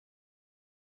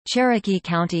Cherokee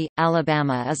County,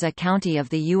 Alabama is a county of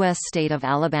the U.S. state of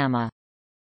Alabama.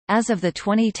 As of the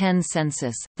 2010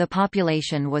 census, the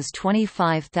population was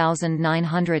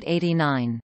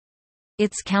 25,989.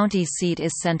 Its county seat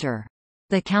is Center.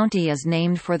 The county is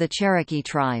named for the Cherokee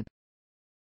tribe.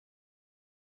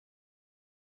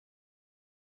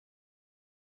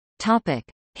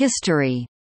 History.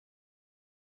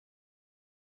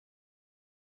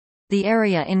 The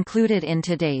area included in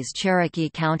today's Cherokee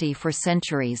County for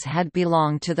centuries had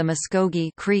belonged to the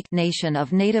Muskogee Creek Nation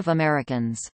of Native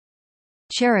Americans.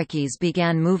 Cherokees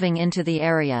began moving into the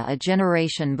area a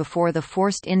generation before the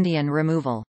forced Indian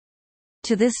removal.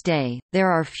 To this day, there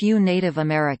are few Native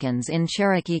Americans in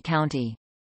Cherokee County.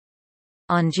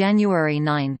 On January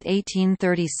 9,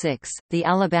 1836, the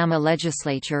Alabama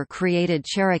legislature created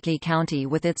Cherokee County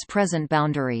with its present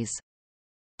boundaries.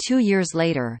 2 years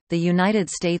later, the United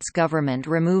States government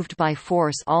removed by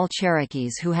force all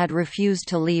Cherokees who had refused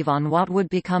to leave on what would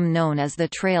become known as the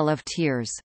Trail of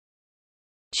Tears.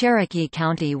 Cherokee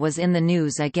County was in the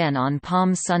news again on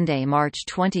Palm Sunday, March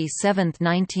 27,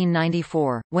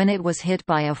 1994, when it was hit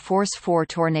by a Force 4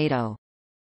 tornado.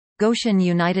 Goshen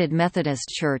United Methodist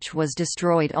Church was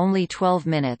destroyed only 12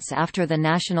 minutes after the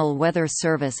National Weather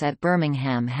Service at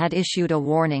Birmingham had issued a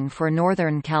warning for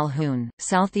northern Calhoun,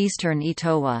 southeastern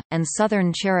Etowah, and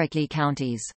southern Cherokee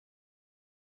counties.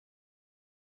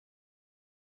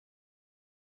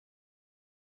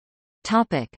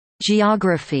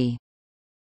 Geography.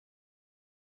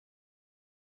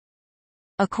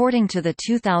 According to the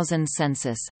 2000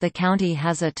 census, the county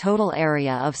has a total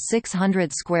area of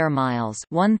 600 square miles,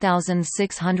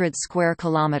 1,600 square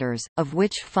kilometers, of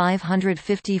which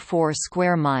 554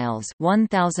 square miles,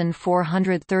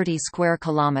 1,430 square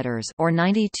kilometers, or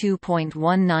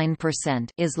 92.19%,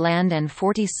 is land and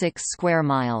 46 square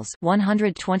miles,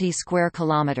 120 square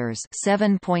kilometers,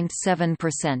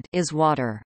 7.7%, is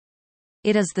water.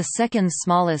 It is the second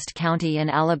smallest county in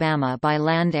Alabama by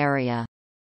land area.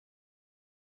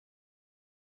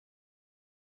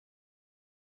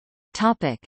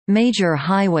 Major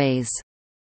highways.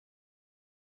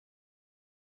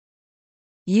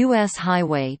 U.S.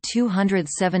 Highway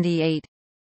 278,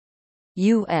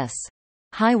 U.S.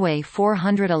 Highway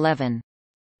 411,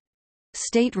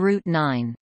 State Route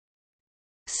 9,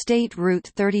 State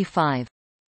Route 35,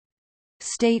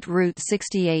 State Route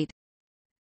 68,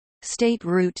 State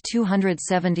Route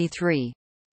 273,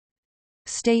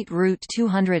 State Route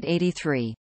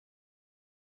 283.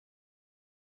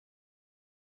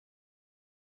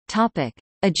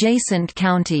 Adjacent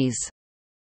counties.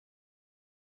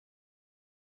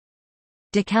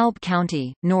 DeKalb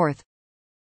County, north.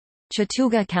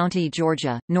 Chattooga County,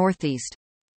 Georgia, northeast.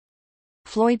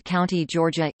 Floyd County,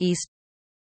 Georgia, east.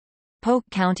 Polk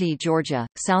County, Georgia,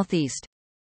 southeast.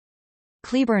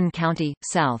 Cleburne County,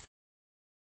 south.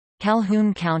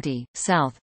 Calhoun County,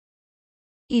 south.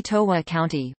 Etowah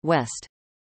County, west.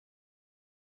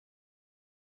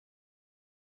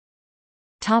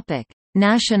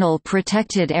 National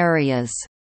protected areas.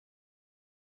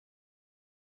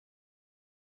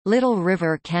 Little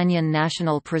River Canyon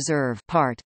National Preserve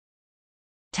part.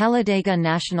 Talladega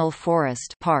National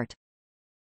Forest part.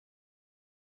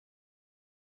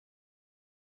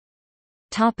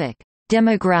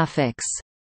 Demographics.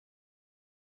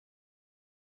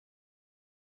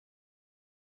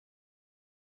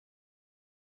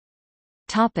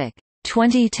 Topic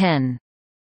 2010.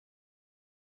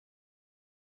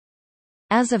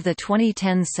 As of the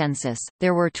 2010 census,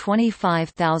 there were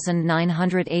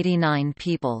 25,989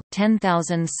 people,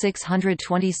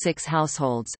 10,626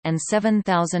 households, and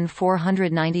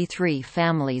 7,493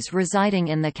 families residing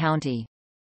in the county.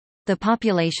 The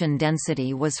population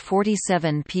density was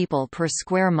 47 people per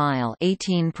square mile,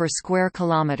 18 per square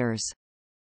kilometers.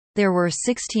 There were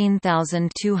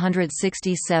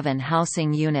 16,267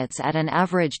 housing units at an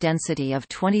average density of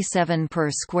 27 per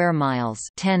square miles,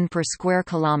 10 per square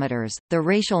kilometers. The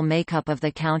racial makeup of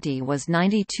the county was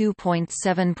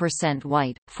 92.7%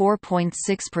 white,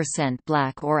 4.6%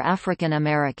 black or African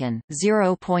American,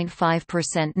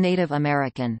 0.5% Native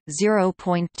American,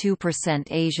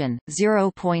 0.2% Asian,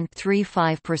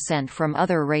 0.35% from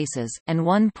other races, and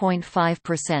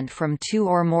 1.5% from two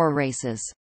or more races.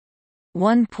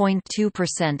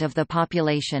 1.2% of the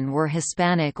population were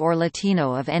Hispanic or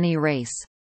Latino of any race.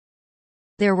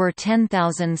 There were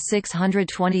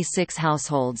 10,626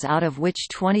 households, out of which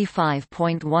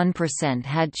 25.1%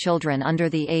 had children under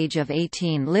the age of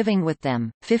 18 living with them,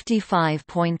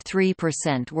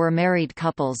 55.3% were married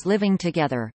couples living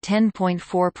together,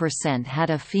 10.4% had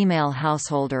a female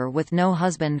householder with no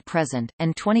husband present,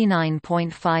 and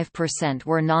 29.5%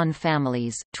 were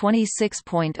non-families.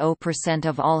 26.0%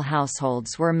 of all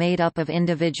households were made up of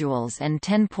individuals, and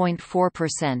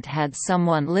 10.4% had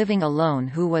someone living alone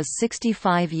who was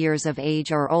 65 years of age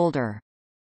or older.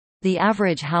 The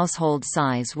average household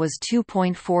size was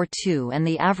 2.42 and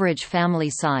the average family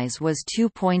size was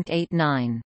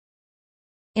 2.89.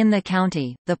 In the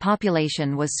county, the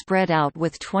population was spread out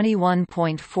with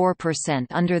 21.4%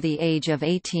 under the age of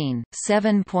 18,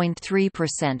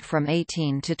 7.3% from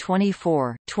 18 to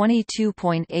 24,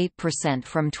 22.8%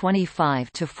 from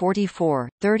 25 to 44,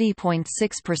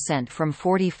 30.6% from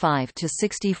 45 to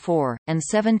 64, and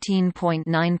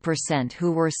 17.9%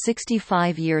 who were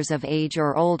 65 years of age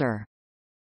or older.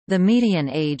 The median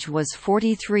age was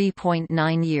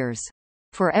 43.9 years.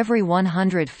 For every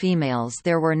 100 females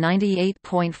there were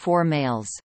 98.4 males.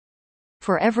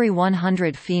 For every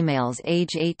 100 females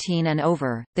age 18 and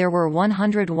over, there were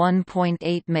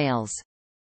 101.8 males.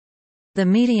 The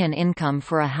median income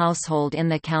for a household in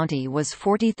the county was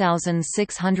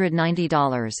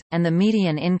 $40,690, and the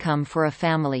median income for a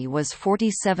family was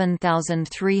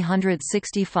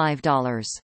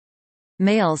 $47,365.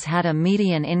 Males had a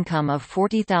median income of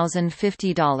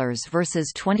 $40,050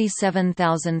 versus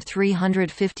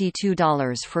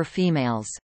 $27,352 for females.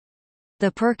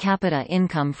 The per capita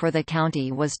income for the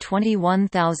county was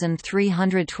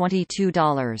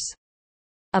 $21,322.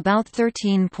 About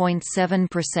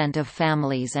 13.7% of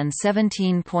families and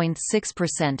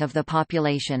 17.6% of the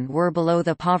population were below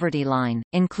the poverty line,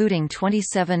 including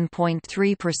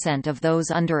 27.3% of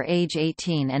those under age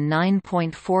 18 and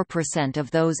 9.4% of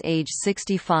those age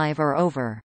 65 or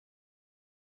over.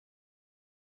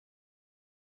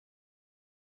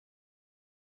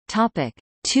 Topic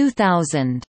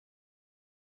 2000.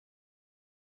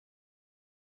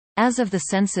 As of the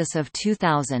census of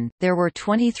 2000, there were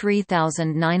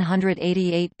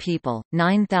 23,988 people,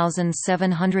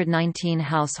 9,719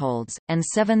 households, and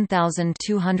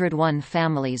 7,201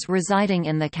 families residing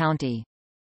in the county.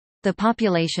 The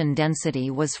population density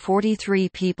was 43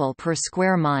 people per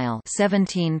square mile,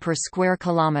 17 per square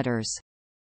kilometers.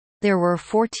 There were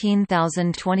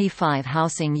 14,025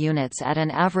 housing units at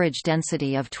an average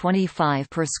density of 25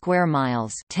 per square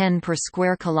miles, 10 per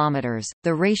square kilometers.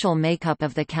 The racial makeup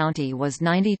of the county was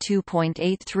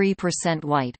 92.83%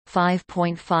 white,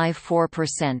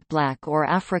 5.54% black or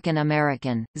African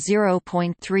American,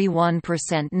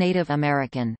 0.31% Native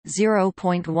American,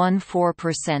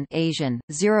 0.14% Asian,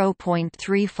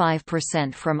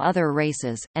 0.35% from other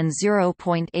races, and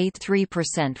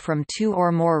 0.83% from two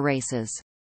or more races.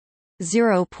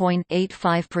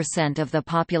 0.85% of the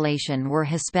population were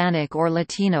Hispanic or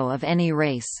Latino of any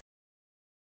race.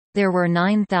 There were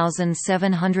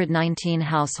 9,719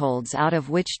 households, out of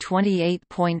which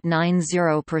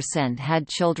 28.90% had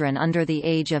children under the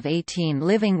age of 18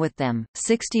 living with them,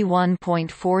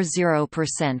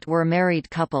 61.40% were married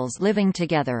couples living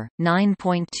together,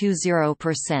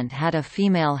 9.20% had a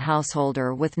female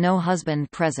householder with no husband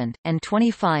present, and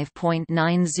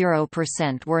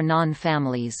 25.90% were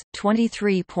non-families.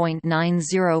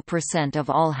 23.90% of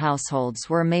all households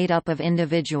were made up of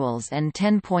individuals, and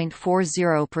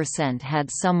 10.40%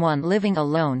 had someone living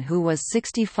alone who was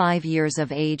 65 years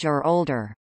of age or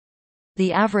older.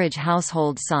 The average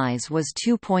household size was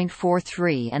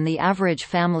 2.43 and the average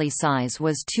family size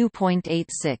was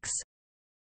 2.86.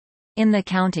 In the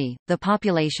county, the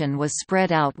population was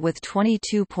spread out with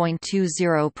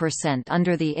 22.20%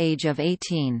 under the age of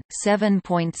 18,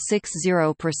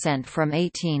 7.60% from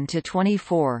 18 to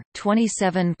 24,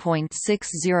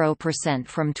 27.60%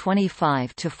 from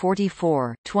 25 to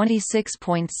 44,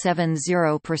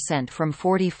 26.70% from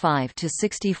 45 to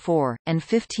 64, and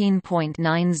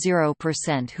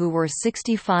 15.90% who were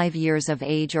 65 years of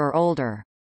age or older.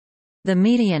 The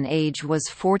median age was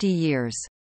 40 years.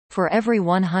 For every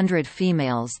 100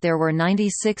 females there were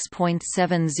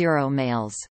 96.70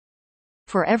 males.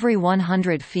 For every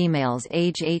 100 females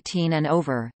age 18 and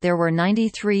over, there were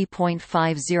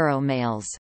 93.50 males.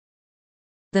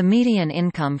 The median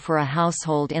income for a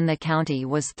household in the county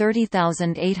was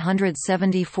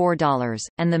 $30,874,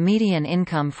 and the median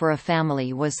income for a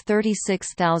family was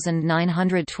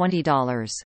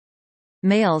 $36,920.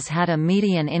 Males had a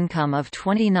median income of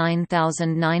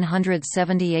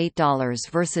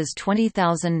 $29,978 versus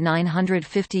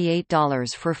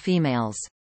 $20,958 for females.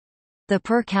 The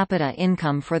per capita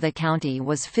income for the county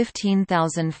was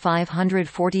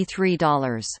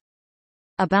 $15,543.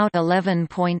 About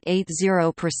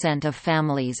 11.80% of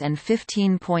families and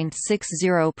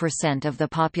 15.60% of the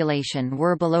population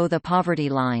were below the poverty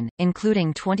line,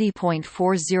 including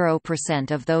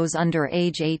 20.40% of those under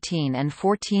age 18 and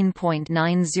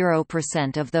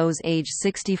 14.90% of those age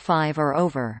 65 or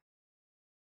over.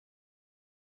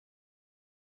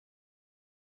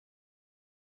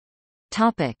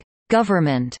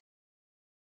 Government.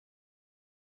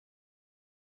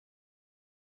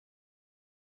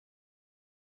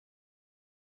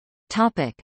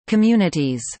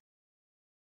 Communities.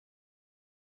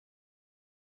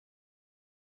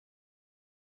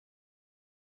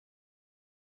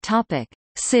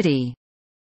 City.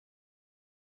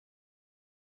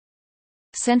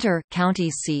 Center,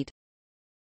 county seat.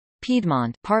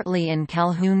 Piedmont, partly in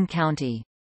Calhoun County.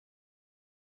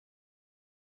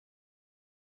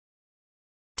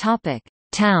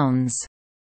 Towns.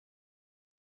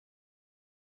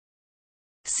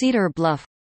 Cedar Bluff,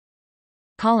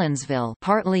 Collinsville,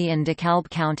 partly in DeKalb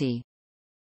County.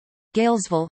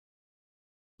 Galesville,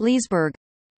 Leesburg,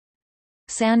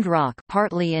 Sand Rock,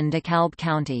 partly in DeKalb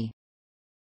County.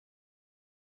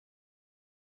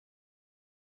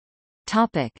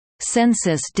 Topic: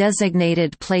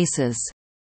 Census-designated places.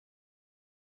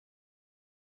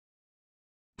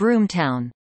 Broomtown,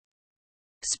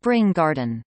 Spring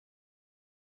Garden.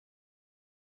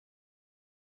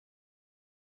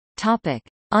 Topic: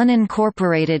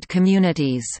 Unincorporated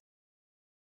communities.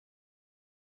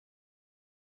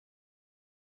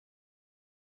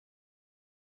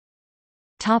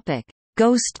 Topic: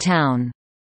 Ghost Town.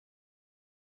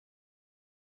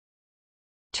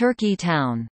 Turkey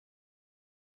Town.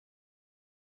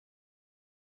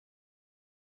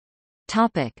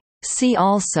 Topic: See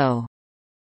also.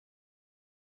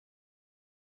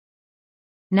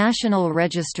 National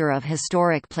Register of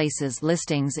Historic Places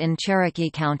listings in Cherokee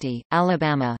County,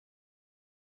 Alabama.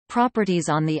 Properties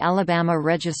on the Alabama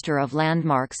Register of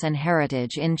Landmarks and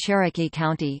Heritage in Cherokee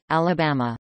County,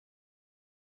 Alabama.